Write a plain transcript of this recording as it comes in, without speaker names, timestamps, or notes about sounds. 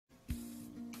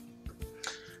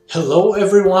Hello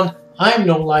everyone, I'm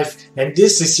No Life and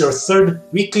this is your third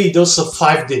weekly dose of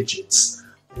 5 digits.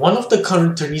 One of the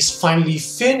current tourneys finally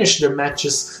finished their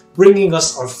matches, bringing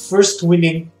us our first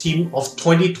winning team of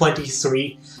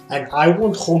 2023, and I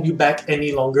won't hold you back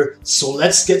any longer, so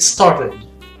let's get started.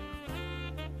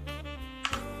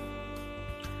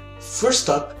 First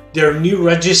up, there are new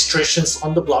registrations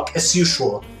on the block as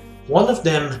usual, one of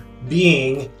them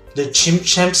being the Chimp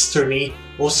Tourney,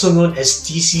 also known as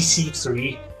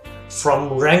TCC3,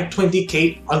 from rank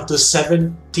 20k unto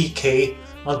 70k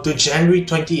until January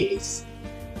 28th.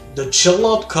 The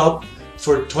Chillout Cup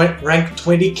for rank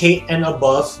 20k and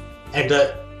above, and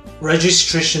the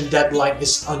registration deadline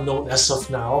is unknown as of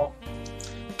now.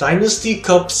 Dynasty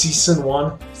Cup Season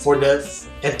 1 for the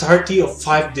entirety of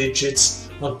 5 digits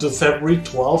until February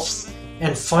 12th.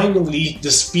 And finally,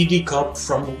 the Speedy Cup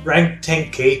from rank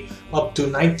 10k up to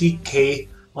 90k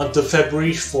until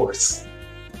February 4th.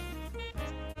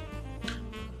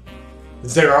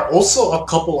 There are also a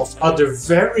couple of other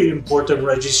very important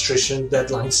registration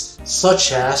deadlines,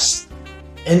 such as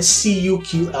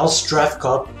Ncuql's Draft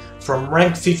Cup from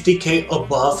rank 50k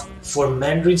above for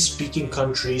Mandarin-speaking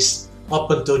countries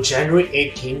up until January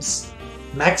 18th,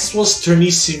 Maxwell's Tourney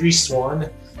Series 1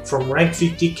 from rank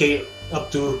 50k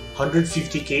up to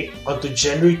 150k until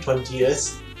January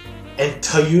 20th, and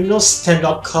Tayuno's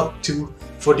Standout Cup 2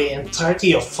 for the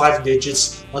entirety of 5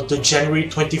 digits until January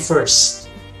 21st.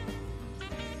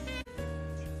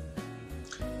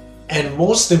 And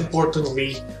most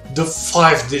importantly, the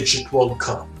 5-digit World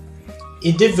Cup.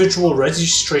 Individual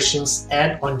registrations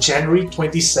end on January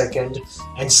 22nd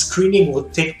and screening will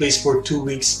take place for 2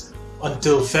 weeks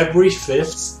until February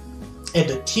 5th, and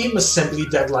the team assembly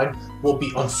deadline will be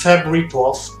on February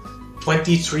 12th,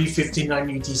 23:59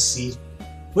 UTC,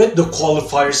 with the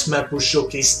qualifiers Mapu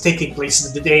Showcase taking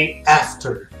place the day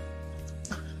after.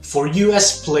 For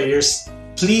US players,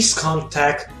 please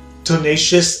contact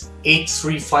Tenacious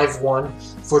 8351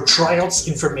 for tryouts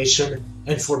information,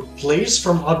 and for players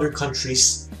from other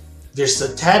countries, there's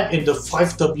a tab in the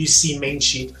 5WC main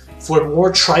sheet for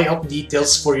more tryout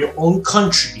details for your own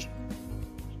country.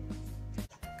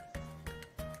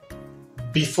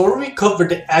 Before we cover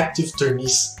the active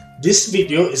tourneys, this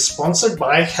video is sponsored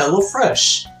by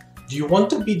HelloFresh. Do you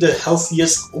want to be the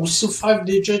healthiest OSU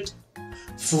 5-digit?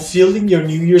 Fulfilling your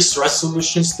New Year's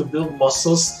resolutions to build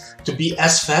muscles to be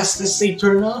as fast as they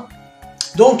turn out?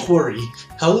 Don't worry,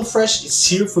 HelloFresh is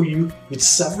here for you with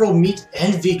several meat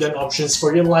and vegan options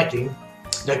for your liking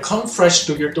that come fresh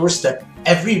to your doorstep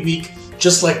every week,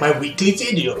 just like my weekly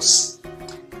videos.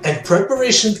 And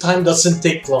preparation time doesn't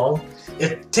take long.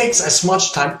 It takes as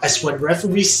much time as when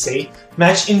referees say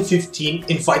match in 15,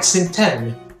 invites in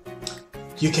 10.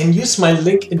 You can use my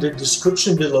link in the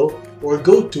description below or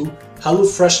go to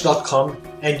hellofresh.com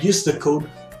and use the code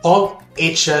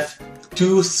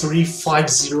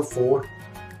POGHF23504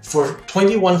 for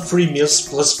 21 free meals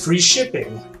plus free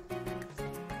shipping.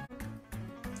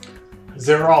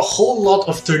 There are a whole lot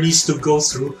of tourneys to go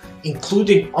through,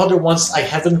 including other ones I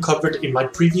haven't covered in my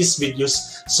previous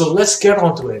videos, so let's get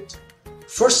onto it.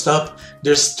 First up,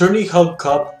 there's Tourney Hug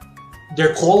Cup.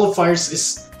 Their qualifiers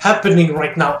is happening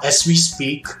right now as we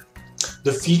speak.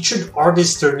 The featured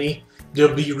artist tourney,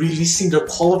 they'll be releasing their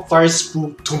qualifiers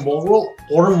tomorrow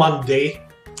or Monday.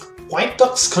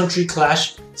 WhiteDuck's Country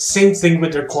Clash, same thing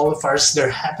with their qualifiers, they're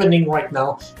happening right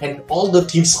now and all the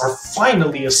teams are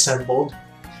finally assembled.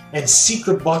 And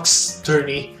Secret Box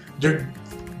Tourney, their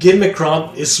gimmick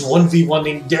round is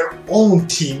 1v1ing their own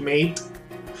teammate.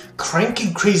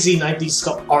 Cranky Crazy 90s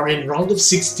Cup are in round of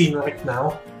 16 right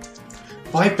now.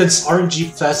 Bipen's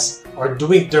RNG Fest are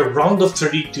doing their round of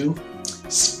 32.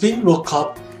 Spinwheel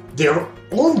Cup, their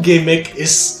own gimmick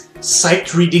is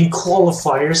sight reading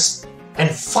qualifiers. And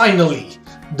finally,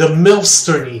 the MILFs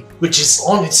Tourney, which is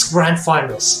on its grand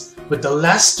finals, with the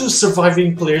last 2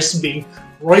 surviving players being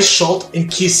Roy Schult and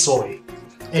Kisoy.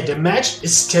 And the match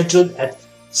is scheduled at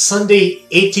Sunday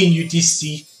 18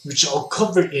 UTC, which I'll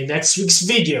cover in next week's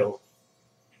video.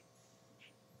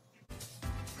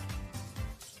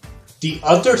 The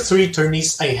other 3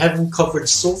 tourneys I haven't covered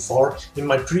so far in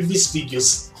my previous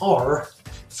videos are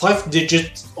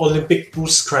 5-digit Olympic Pool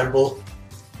Scramble.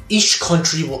 Each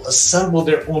country will assemble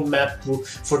their own map pool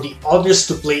for the others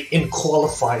to play in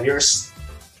qualifiers.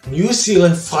 New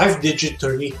Zealand 5-digit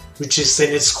tourney, which is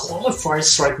in its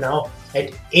qualifiers right now,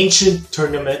 and Ancient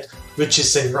Tournament, which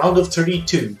is in round of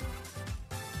 32.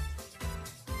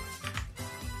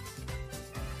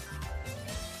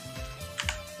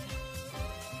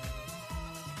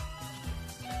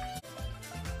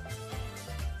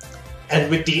 And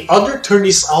with the other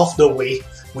tourneys off the way,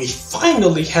 we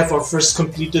finally have our first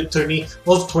completed tourney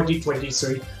of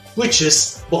 2023, which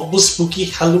is Bubble Spooky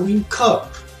Halloween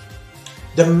Cup.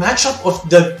 The matchup of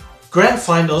the Grand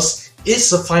Finals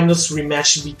is a finals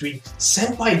rematch between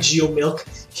Senpai Geomilk,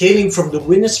 hailing from the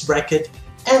winners bracket,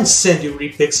 and Sandy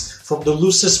Repix from the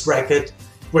losers bracket,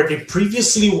 where they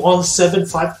previously won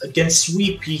 7-5 against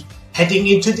Sweepy heading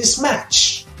into this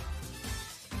match.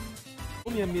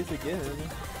 Only a miss again.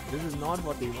 This is not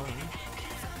what they want.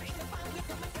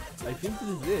 I think this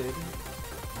is it.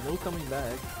 No coming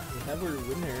back. We have our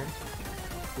winner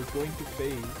who's going to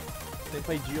face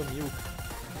Senpai Geomilk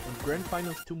in Grand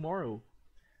Finals tomorrow.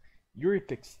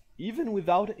 Euripix, even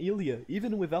without Ilya,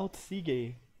 even without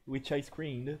Sige, which I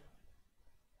screened,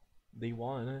 they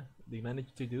won. They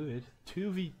managed to do it.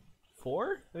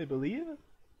 2v4, I believe?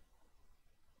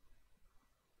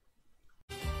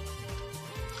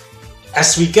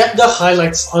 As we get the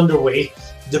highlights underway,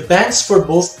 the bans for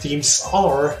both teams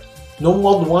are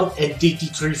Nomod 1 and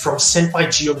DT3 from Senpai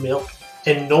Geomilk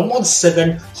and Nomod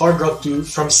 7 Hard Rock 2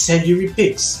 from Sandy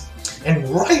Repix. And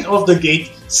right off the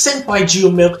gate, Senpai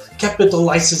Geomilk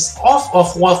capitalizes off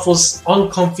of Waffle's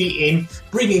uncomfy aim,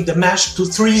 bringing the match to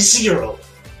 3-0.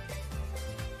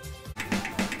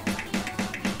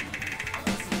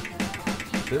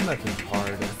 This match is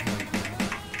hard.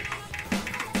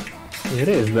 It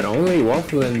is, but only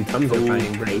Waffle and Tums are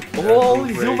finding break. Oh,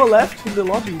 Zilva left in the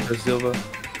lobby. Zilva.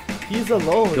 He's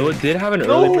alone. Zilva did have an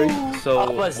early break, so...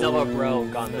 Oh, but Zilva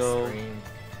broke on the screen.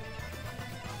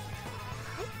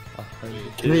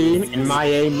 Green in my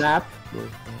A map.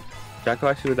 Jacko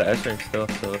actually with the S rank still,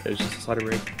 so it was just a slight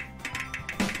break.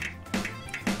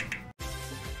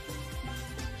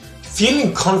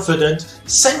 Feeling confident,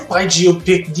 Senpai Geo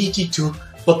picked DT2,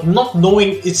 but not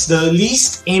knowing it's the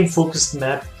least aim-focused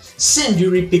map, Sandy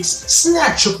Repix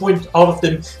snatched a point out of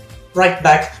them right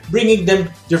back, bringing them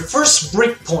their first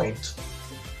break point.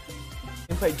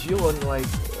 Senpai Geo on like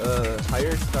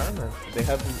higher star map. They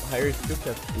have higher skill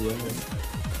caps.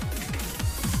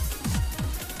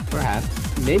 Perhaps.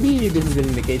 Maybe this is an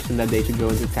indication that they should go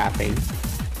into tapping.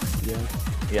 Yeah.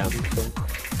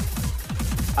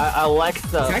 I like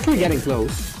the... It's actually getting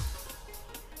close.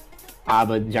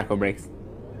 But Jacko breaks.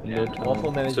 No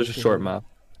time. Such a short map.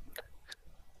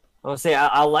 I was say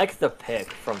I like the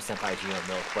pick from Senpai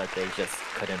Geomilk, but they just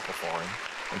couldn't perform,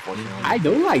 unfortunately. I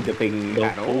don't like the ping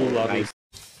at all. Like...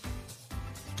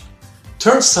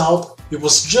 Turns out, it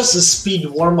was just a speed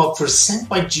warm-up for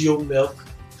Senpai Geomilk,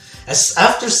 as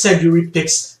after Sandy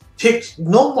Repix picked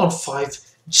Nomod 5,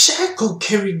 Jacko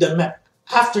carried the map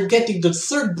after getting the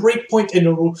third breakpoint in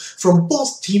a row from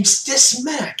both teams this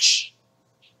match.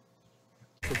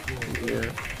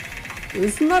 Yeah.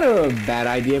 It's not a bad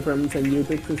idea from Sandy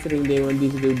Repix considering they want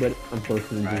these to do, but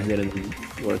unfortunately this didn't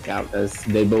work out as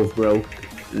they both broke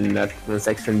in that one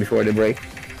section before the break.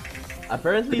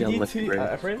 Apparently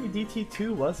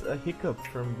DT2 was a hiccup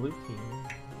from blue team.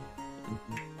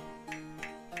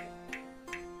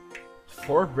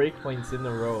 4 breakpoints in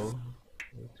a row.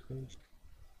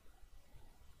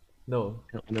 No.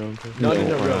 Not in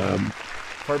a row.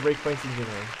 4 breakpoints in a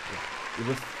row. It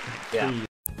was 3.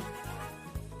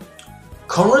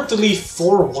 Currently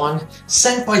 4-1,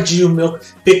 Senpai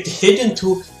Geomilk picked Hidden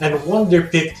 2 and won their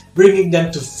pick, bringing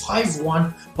them to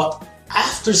 5-1, but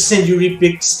after Sandy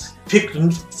Repix picked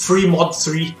Free Mod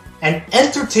 3, an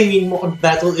entertaining mod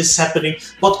battle is happening,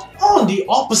 but on the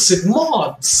opposite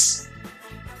mods!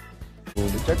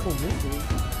 Enemy?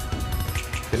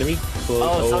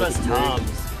 Oh, so does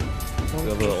Tom's.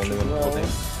 They're the only one holding.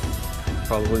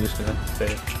 Probably just gonna have to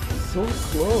stay. So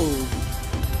close.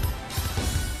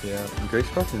 Yeah, great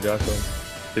score from Jacko.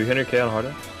 300k on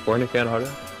harder, 400k on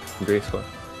harder, great score.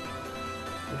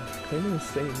 Kind of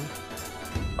insane.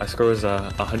 My score was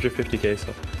 150k,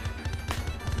 so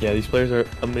yeah, these players are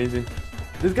amazing.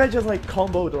 This guy just like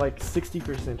comboed like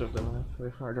 60% of the map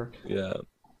with hard work. Yeah.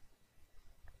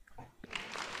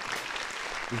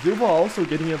 Zuba also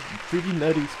getting a pretty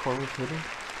nutty score with Twitter.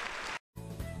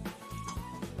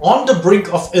 On the brink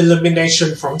of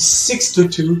elimination from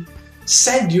 6-2,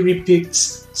 Sandy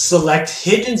Repix select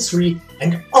Hidden 3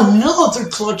 and another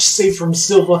clutch save from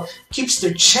Silva keeps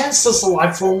their chances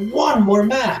alive for one more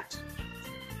map.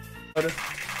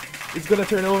 It's gonna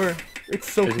turn over.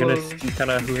 It's so close. Gonna see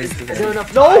kinda who hits the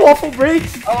No, Waffle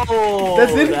breaks! Oh,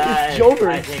 that's it, it's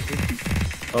over.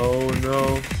 Oh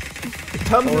no.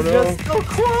 Tums is just so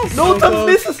close! No, So Tums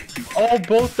close. misses! Oh,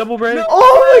 both double break! No.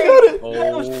 Oh my god!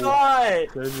 No shot!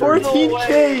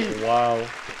 14k! Wow.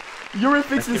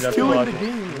 Eurofix is still in the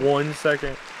game. 1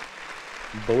 second.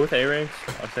 Both A ranks.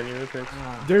 I'll send you the pics.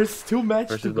 There's 2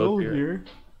 matches to Versus go both here. here.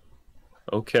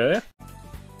 Okay.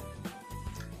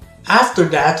 After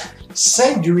that,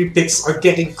 Sanduri picks are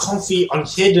getting comfy on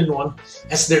Hidden One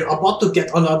as they're about to get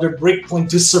another breakpoint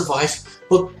to survive,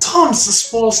 but Toms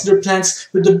spoils their plans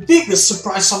with the biggest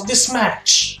surprise of this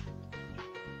match.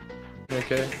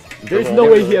 Okay. There's no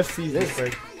way he has seized this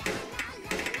part.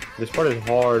 This part is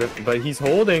hard, but he's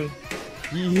holding.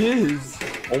 He is.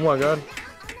 Oh my god.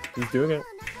 He's doing it.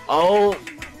 Oh,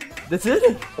 That's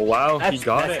it? Wow, he That's-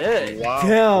 got that's it. it. Wow.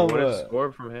 Damn. What a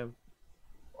score from him.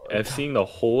 I've seen the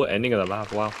whole ending of the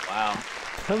map. Wow. wow.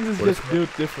 Tums is What is just built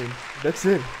different. That's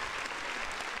it.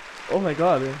 Oh my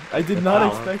god, I did not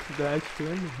Wow. expect the actual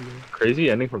ending here. Crazy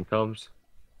ending from Tums.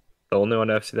 The only one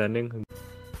I've seen the ending.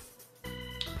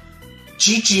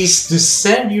 GG's to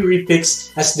Sanduri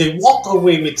picks as they walk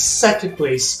away with second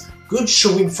place. Good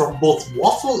showing from both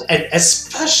Waffle and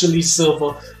especially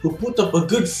Silva, who put up a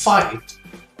good fight.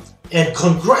 And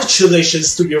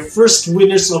congratulations to your first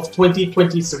winners of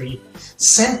 2023,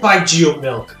 Senpai Geo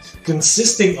Milk,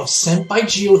 consisting of Senpai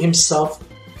Geo himself,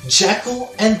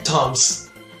 Ncuql, and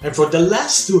Tums. And for the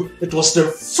last two, it was their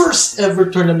first ever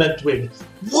tournament win.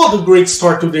 What a great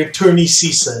start to their tourney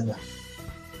season!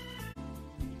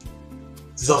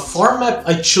 The farm map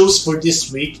I chose for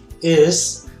this week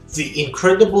is the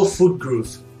Incredible Food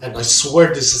Groove, and I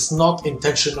swear this is not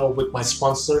intentional with my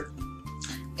sponsor.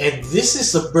 And this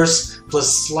is a burst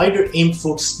plus slider aim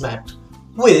focused map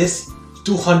with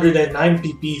 209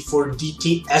 PP for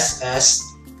DTSS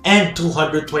and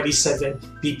 227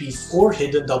 PP for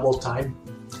hidden double time.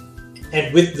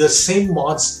 And with the same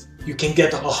mods, you can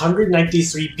get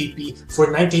 193 PP for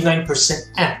 99%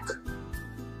 amp.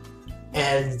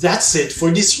 And that's it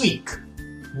for this week.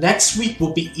 Next week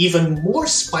will be even more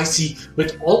spicy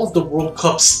with all of the World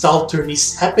Cup style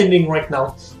tourneys happening right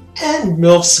now and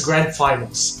MILF's Grand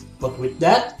Finals. But with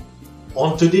that,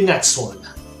 on to the next one.